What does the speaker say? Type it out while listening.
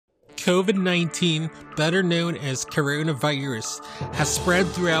COVID-19, better known as coronavirus, has spread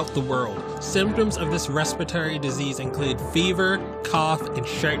throughout the world. Symptoms of this respiratory disease include fever, cough, and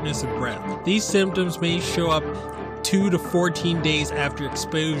shortness of breath. These symptoms may show up 2 to 14 days after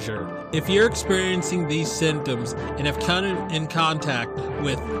exposure. If you're experiencing these symptoms and have come in contact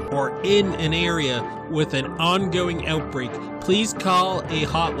with or in an area with an ongoing outbreak, please call a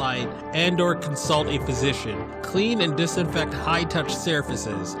hotline and/or consult a physician. Clean and disinfect high-touch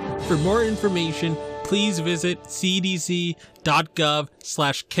surfaces. For more information, please visit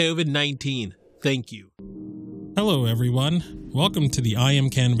cdc.gov/COVID-19. Thank you. Hello, everyone. Welcome to the I Am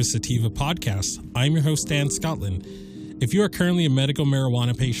Cannabis Sativa podcast. I'm your host, Dan Scotland. If you are currently a medical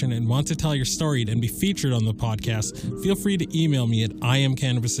marijuana patient and want to tell your story and be featured on the podcast, feel free to email me at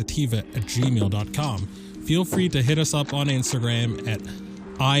iamcannabissativa@gmail.com. Feel free to hit us up on Instagram at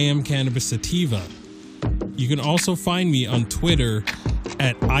iamcannabissativa. You can also find me on Twitter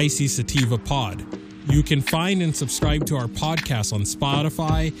at ICSativaPod. You can find and subscribe to our podcast on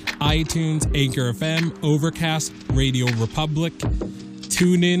Spotify, iTunes, Anchor FM, Overcast, Radio Republic,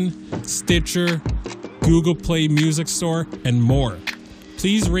 TuneIn, Stitcher, Google Play Music Store, and more.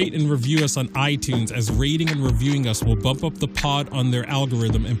 Please rate and review us on iTunes, as rating and reviewing us will bump up the pod on their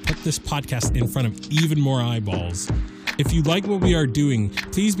algorithm and put this podcast in front of even more eyeballs. If you like what we are doing,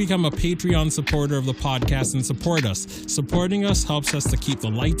 please become a Patreon supporter of the podcast and support us. Supporting us helps us to keep the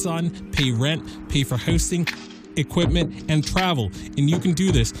lights on, pay rent, pay for hosting, equipment, and travel. And you can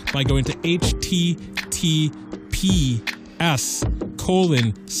do this by going to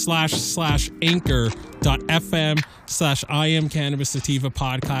https://anchor.fm/iamcannabissativa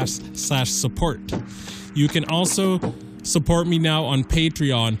podcast/support. You can also support me now on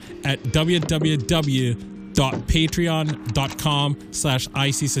Patreon at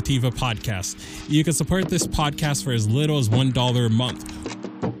www.patreon.com/ICSativa podcast. You can support this podcast for as little as $1 a month.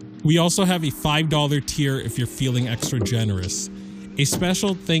 We also have a $5 tier if you're feeling extra generous. A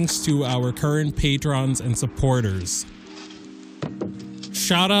special thanks to our current patrons and supporters.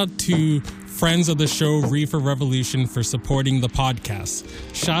 Shout out to friends of the show, Reefer Revolution, for supporting the podcast.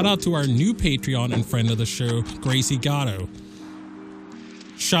 Shout out to our new Patreon and friend of the show, Gracie Gatto.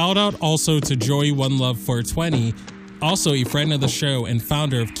 Shout out also to Joey One Love 420, also a friend of the show and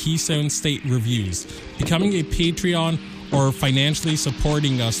founder of Keystone State Reviews. Becoming a Patreon or financially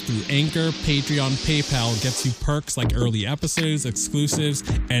supporting us through Anchor, Patreon, PayPal gets you perks like early episodes, exclusives,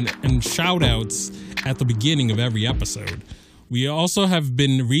 and shout outs at the beginning of every episode. We also have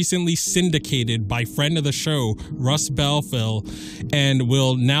been recently syndicated by friend of the show, Russ Belfill, and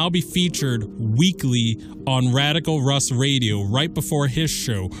will now be featured weekly on Radical Russ Radio right before his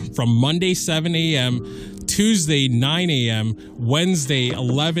show from Monday 7 a.m., Tuesday 9 a.m., Wednesday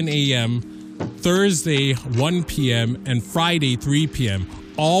 11 a.m., Thursday 1 p.m., and Friday 3 p.m.,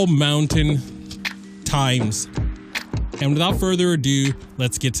 all mountain times. And without further ado,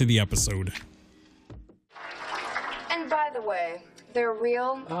 let's get to the episode. By the way, they're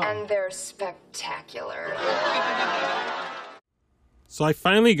real and they're spectacular. So I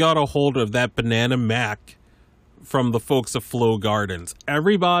finally got a hold of that Banana Mac from the folks of Flow Gardens.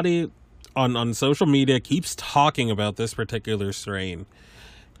 Everybody on social media keeps talking about this particular strain.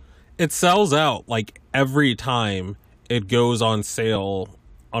 It sells out like every time it goes on sale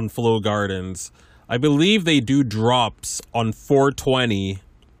on Flow Gardens. I believe they do drops on 4:20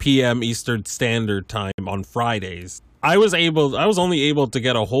 p.m. Eastern Standard Time on Fridays. I was only able to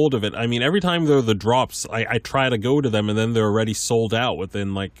get a hold of it. I mean, every time there are the drops, I try to go to them, and then they're already sold out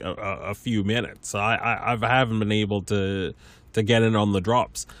within like a few minutes. I haven't been able to get in on the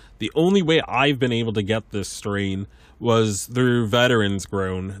drops. The only way I've been able to get this strain was through Veterans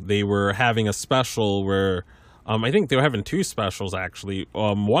Grown. They were having a special where I think they were having two specials actually.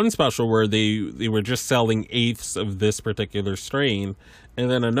 One special where they were just selling eighths of this particular strain, and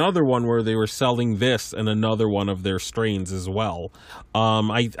then another one where they were selling this and another one of their strains as well.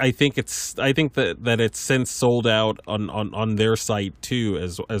 I think that it's since sold out on their site too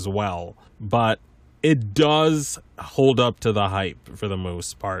as well. But it does hold up to the hype for the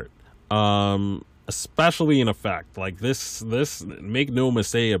most part. Especially in effect, like this, make no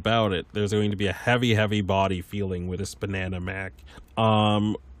mistake about it, there's going to be a heavy body feeling with this Banana Mac.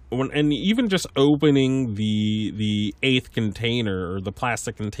 And even just opening the eighth container, or the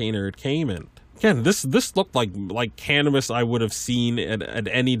plastic container it came in. Again, this looked like cannabis I would have seen at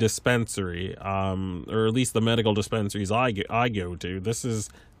any dispensary, or at least the medical dispensaries I go to. This is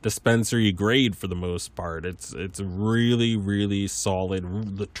dispensary grade for the most part. It's really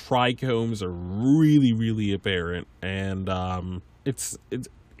solid. The trichomes are really apparent, and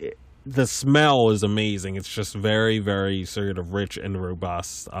the smell is amazing. It's just very, very sort of rich and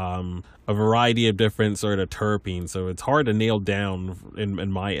robust. A variety of different sort of terpenes, so it's hard to nail down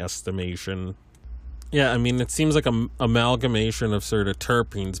in my estimation. Yeah, I mean, it seems like an amalgamation of sort of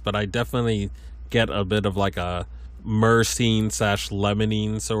terpenes, but I definitely get a bit of like a myrcene /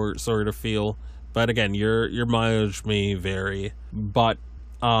 lemonine sort of feel. But again, your mileage may vary. But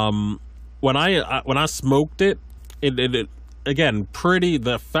when I smoked it, it again,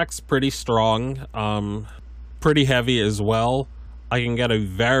 the effect's pretty strong, pretty heavy as well. I can get a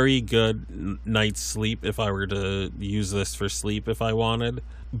very good night's sleep if I were to use this for sleep if I wanted.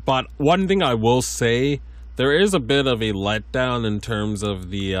 But one thing I will say, there is a bit of a letdown in terms of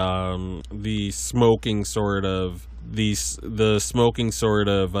the smoking sort of the smoking sort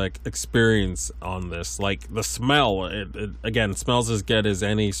of like experience on this. Like the smell, it again smells as good as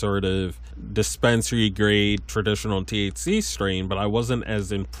any sort of dispensary grade traditional THC strain, but I wasn't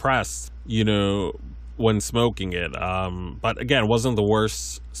as impressed, when smoking it. But again, it wasn't the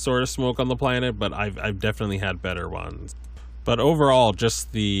worst sort of smoke on the planet, but I've definitely had better ones. But overall,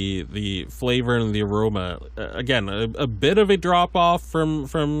 just the flavor and the aroma, again, a bit of a drop off from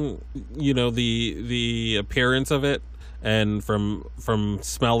the appearance of it and from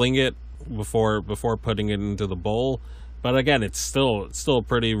smelling it before putting it into the bowl. But again, it's still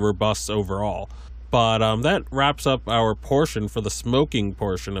pretty robust overall. But that wraps up our portion for the smoking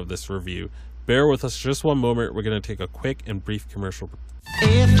portion of this review. Bear with us just one moment. We're going to take a quick and brief commercial.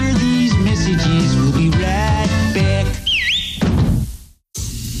 After these messages, we'll be right back.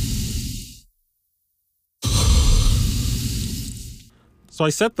 So I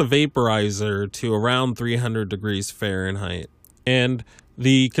set the vaporizer to around 300 degrees Fahrenheit. And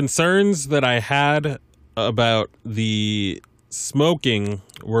the concerns that I had about the smoking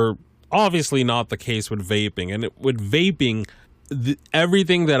were obviously not the case with vaping. And with vaping,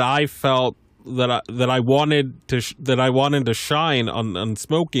 everything that I felt that I wanted to shine on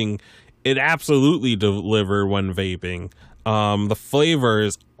smoking, it absolutely delivered when vaping. The flavor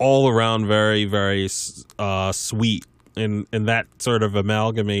is all around very, very sweet. In that sort of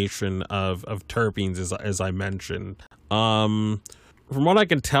amalgamation of terpenes, as I mentioned. From what I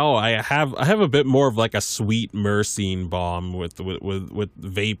can tell, I have a bit more of like a sweet myrcene bomb with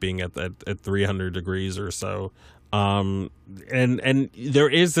vaping at 300 degrees or so. And there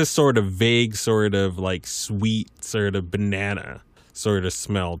is this sort of vague sort of like sweet sort of banana sort of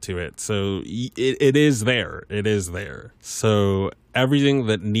smell to it. So it is there. It is there. So everything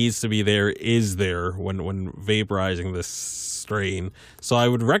that needs to be there is there when vaporizing this strain. So I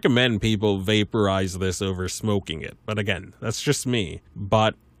would recommend people vaporize this over smoking it. But again, that's just me.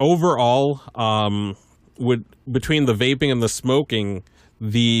 But overall, between the vaping and the smoking,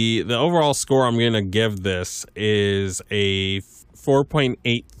 the overall score I'm going to give this is a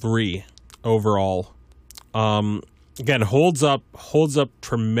 4.83 overall. Again, holds up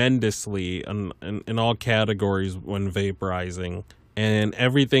tremendously in all categories when vaporizing, and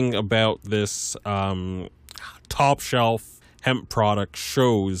everything about this top shelf hemp product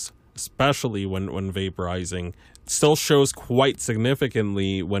shows, especially when vaporizing. It still shows quite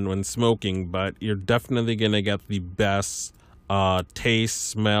significantly when smoking, but you're definitely gonna get the best taste,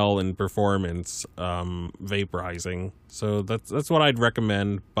 smell, and performance vaporizing. So that's what I'd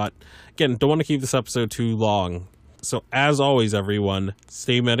recommend. But again, don't want to keep this episode too long. So as always, everyone,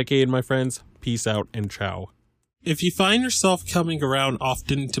 stay medicated, my friends. Peace out and ciao. If you find yourself coming around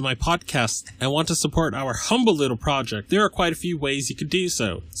often to my podcast and want to support our humble little project, there are quite a few ways you could do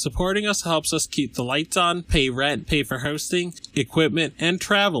so. Supporting us helps us keep the lights on, pay rent, pay for hosting, equipment, and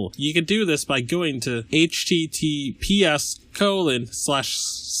travel. You can do this by going to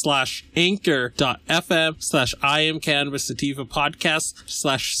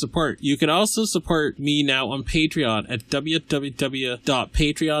https://anchor.fm/IamCannabisSativa/support. You can also support me now on Patreon at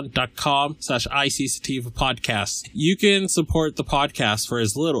www.patreon.com/ICSativapodcast. You can support the podcast for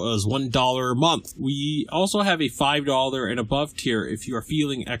as little as $1 a month. We also have a $5 and above tier if you are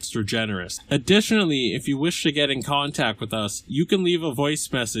feeling extra generous. Additionally, if you wish to get in contact with us, you can leave a voice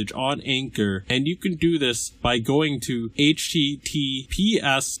message on Anchor, and you can do this by going to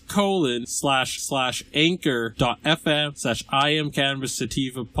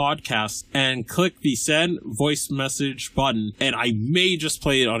https://anchor.fm/IamCannabisSativapodcast and click the send voice message button, and I may just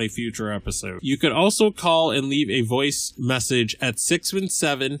play it on a future episode. You can also call and leave a voice message at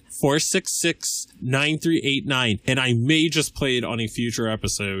 617-466-9389, and I may just play it on a future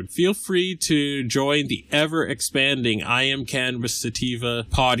episode. Feel free to join the ever-expanding I Am Cannabis Sativa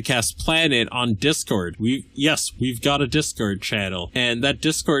podcast planet on Discord. We've got a Discord Discord channel. And that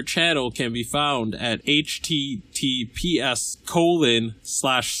Discord channel can be found at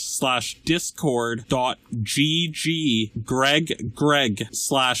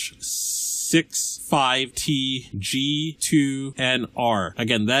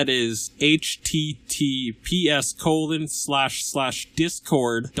Again, that is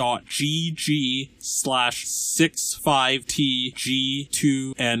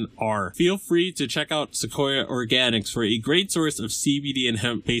https://discord.gg/65tg2nr. Feel free to check out Sequoia Organics for a great source of CBD and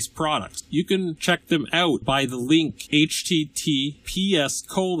hemp-based products. You can check them out by the link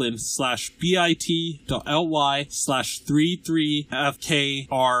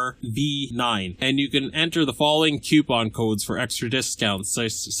https://bit.ly/33fkrv9, and you can enter the following coupon codes for extra discounts,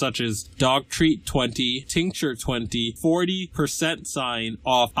 such as Dog Treat 20, Tincture 20, 40%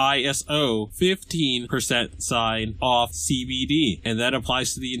 off ISO, 15% off CBD, and that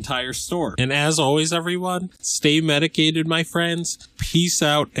applies to the entire store. And as always, everyone, stay medicated, my friends. Peace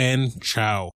out and ciao.